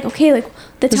when it's like, okay, like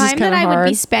the time that I would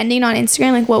be spending on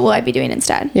Instagram, like what will I be doing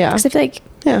instead? Yeah. Because I feel like,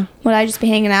 would I just be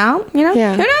hanging out? You know?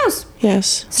 Yeah. Who knows?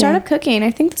 Yes. Start up cooking.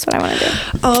 I think that's what I want to do.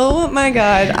 Oh my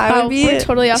God. I would be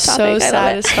totally off topic. So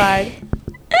satisfied.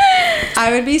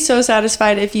 I would be so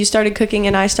satisfied if you started cooking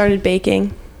and I started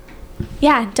baking.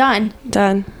 Yeah, done.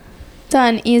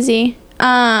 Done. Easy.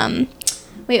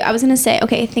 Wait, I was gonna say,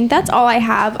 okay, I think that's all I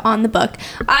have on the book.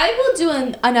 I will do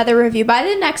another review by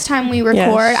the next time we record.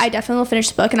 Yes. I definitely will finish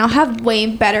the book, and I'll have way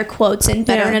better quotes and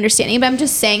better understanding. But I'm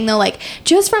just saying though, like,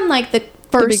 just from like the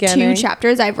first 2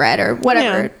 chapters I've read, or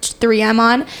whatever 3 I'm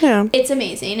on, it's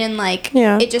amazing, and like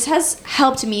it just has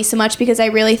helped me so much, because I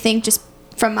really think, just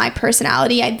from my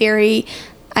personality, I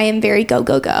am very go,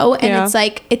 and it's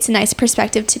like, it's a nice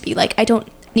perspective to be like, I don't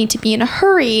need to be in a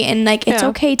hurry, and like it's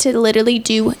okay to literally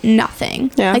do nothing.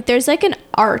 Like there's like an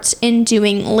art in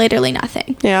doing literally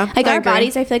nothing. Like our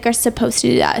bodies, I feel like, are supposed to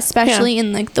do that, especially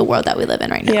in like the world that we live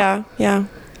in right now.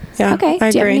 Okay, do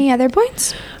you have any other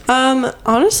points?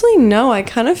 Honestly, no. I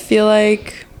kind of feel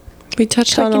like we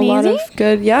touched on a lot of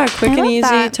good, quick and easy.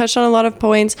 That. Touched on a lot of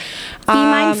points. Be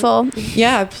mindful.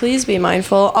 Yeah, please be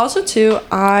mindful. Also, too,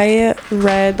 I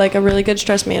read like a really good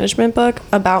stress management book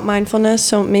about mindfulness.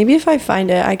 So maybe if I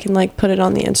find it, I can like put it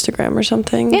on the Instagram or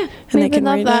something. Yeah, and they can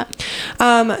read it.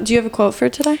 Do you have a quote for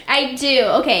today? I do.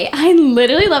 Okay, I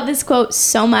literally love this quote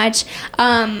so much.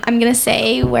 I'm gonna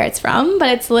say where it's from, but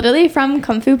it's literally from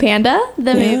Kung Fu Panda,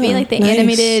 the movie, like the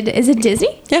animated. Is it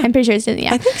Disney? Yeah, I'm pretty sure it's Disney.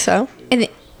 Yeah, I think so. And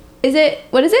is it?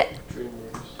 What is it?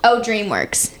 Oh,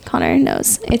 DreamWorks. Connor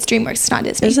knows. It's DreamWorks. It's not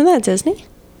Disney. Isn't that Disney?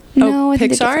 No, I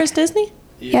think Pixar is Disney?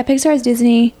 Yeah, Pixar is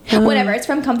Disney. Whatever. It's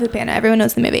from Kung Fu Panda. Everyone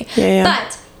knows the movie.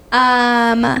 Yeah.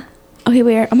 But, okay,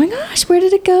 where? Oh my gosh, where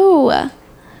did it go?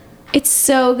 It's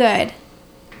so good.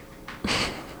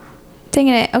 Dang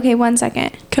it. Okay, 1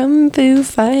 second. Kung Fu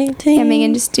fighting. Yeah,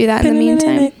 Megan, just do that in the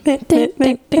meantime. Kung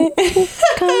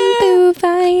Fu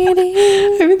fighting.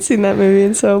 I haven't seen that movie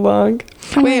in so long.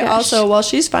 Oh Wait, also, while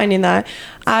she's finding that,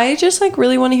 I just like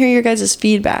really want to hear your guys'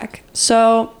 feedback.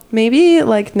 So maybe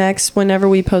like next, whenever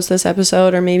we post this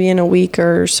episode, or maybe in a week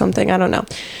or something, I don't know.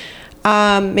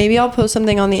 Maybe I'll post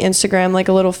something on the Instagram, like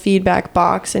a little feedback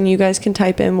box, and you guys can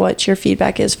type in what your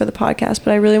feedback is for the podcast.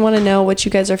 But I really want to know what you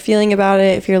guys are feeling about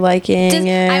it, if you're liking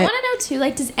it. I want to know too,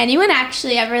 like, does anyone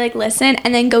actually ever like listen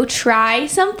and then go try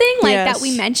something like that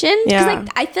we mentioned? Because like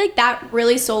I feel like that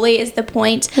really solely is the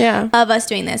point of us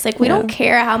doing this. Like we don't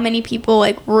care how many people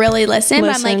like really listen, but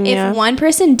I'm like, if one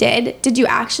person did you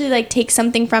actually like take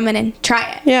something from it and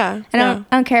try it? I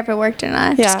don't care if it worked or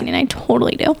not. Just kidding, I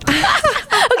totally do. Okay,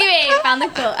 wait. I found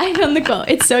the quote.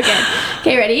 It's so good.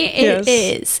 Okay, ready? It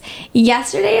is,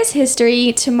 yesterday is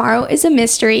history, tomorrow is a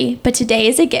mystery, but today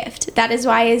is a gift. That is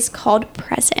why it is called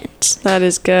present. That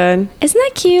is good. Isn't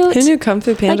that cute? Who knew Kung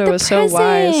Fu Panda was so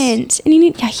wise? And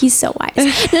he's so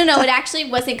wise. No, it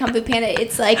actually wasn't Kung Fu Panda.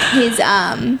 It's like his,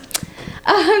 I'm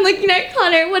looking at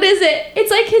Connor. What is it?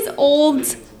 It's like his old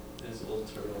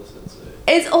turtle sensei.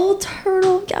 His old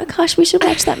turtle. Yeah, gosh, we should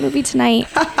watch that movie tonight.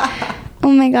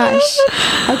 Oh my gosh.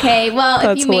 Okay, well,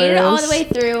 if you made it all the way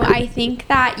through, I think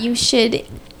that you should.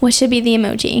 What should be the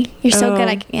emoji? You're so good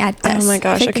at this. Oh my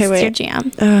gosh. Okay, wait. Your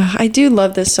jam. I do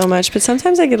love this so much, but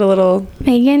sometimes I get a little.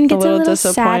 Megan gets a little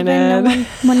disappointed sad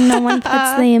when no one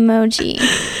puts the emoji.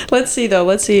 Let's see though.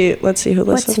 Let's see who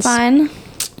listens. What's fun?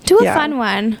 Do a fun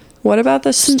one. What about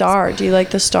the star? Do you like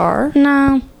the star?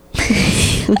 No.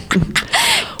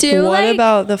 What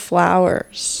about the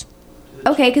flowers?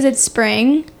 Okay, because it's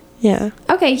spring. Yeah.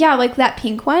 Okay, yeah, like that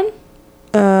pink one.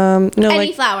 No,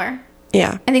 any flower.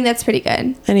 Yeah. I think that's pretty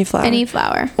good. Any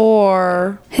flower.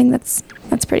 Or I think that's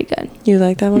pretty good. You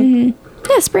like that one? Mm-hmm.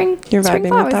 Yeah, spring. You're spring vibing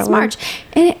flowers. With that one. March.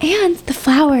 And the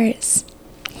flowers.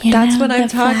 That's what I'm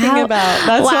talking about.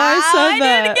 That's why I said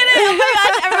that. I didn't get it. Oh my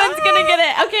gosh, everyone's gonna get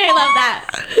it. Okay, I love that.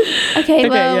 Okay,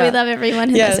 well, we love everyone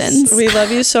who listens. We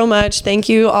love you so much. Thank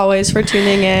you always for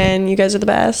tuning in. You guys are the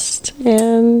best.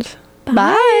 And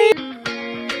bye.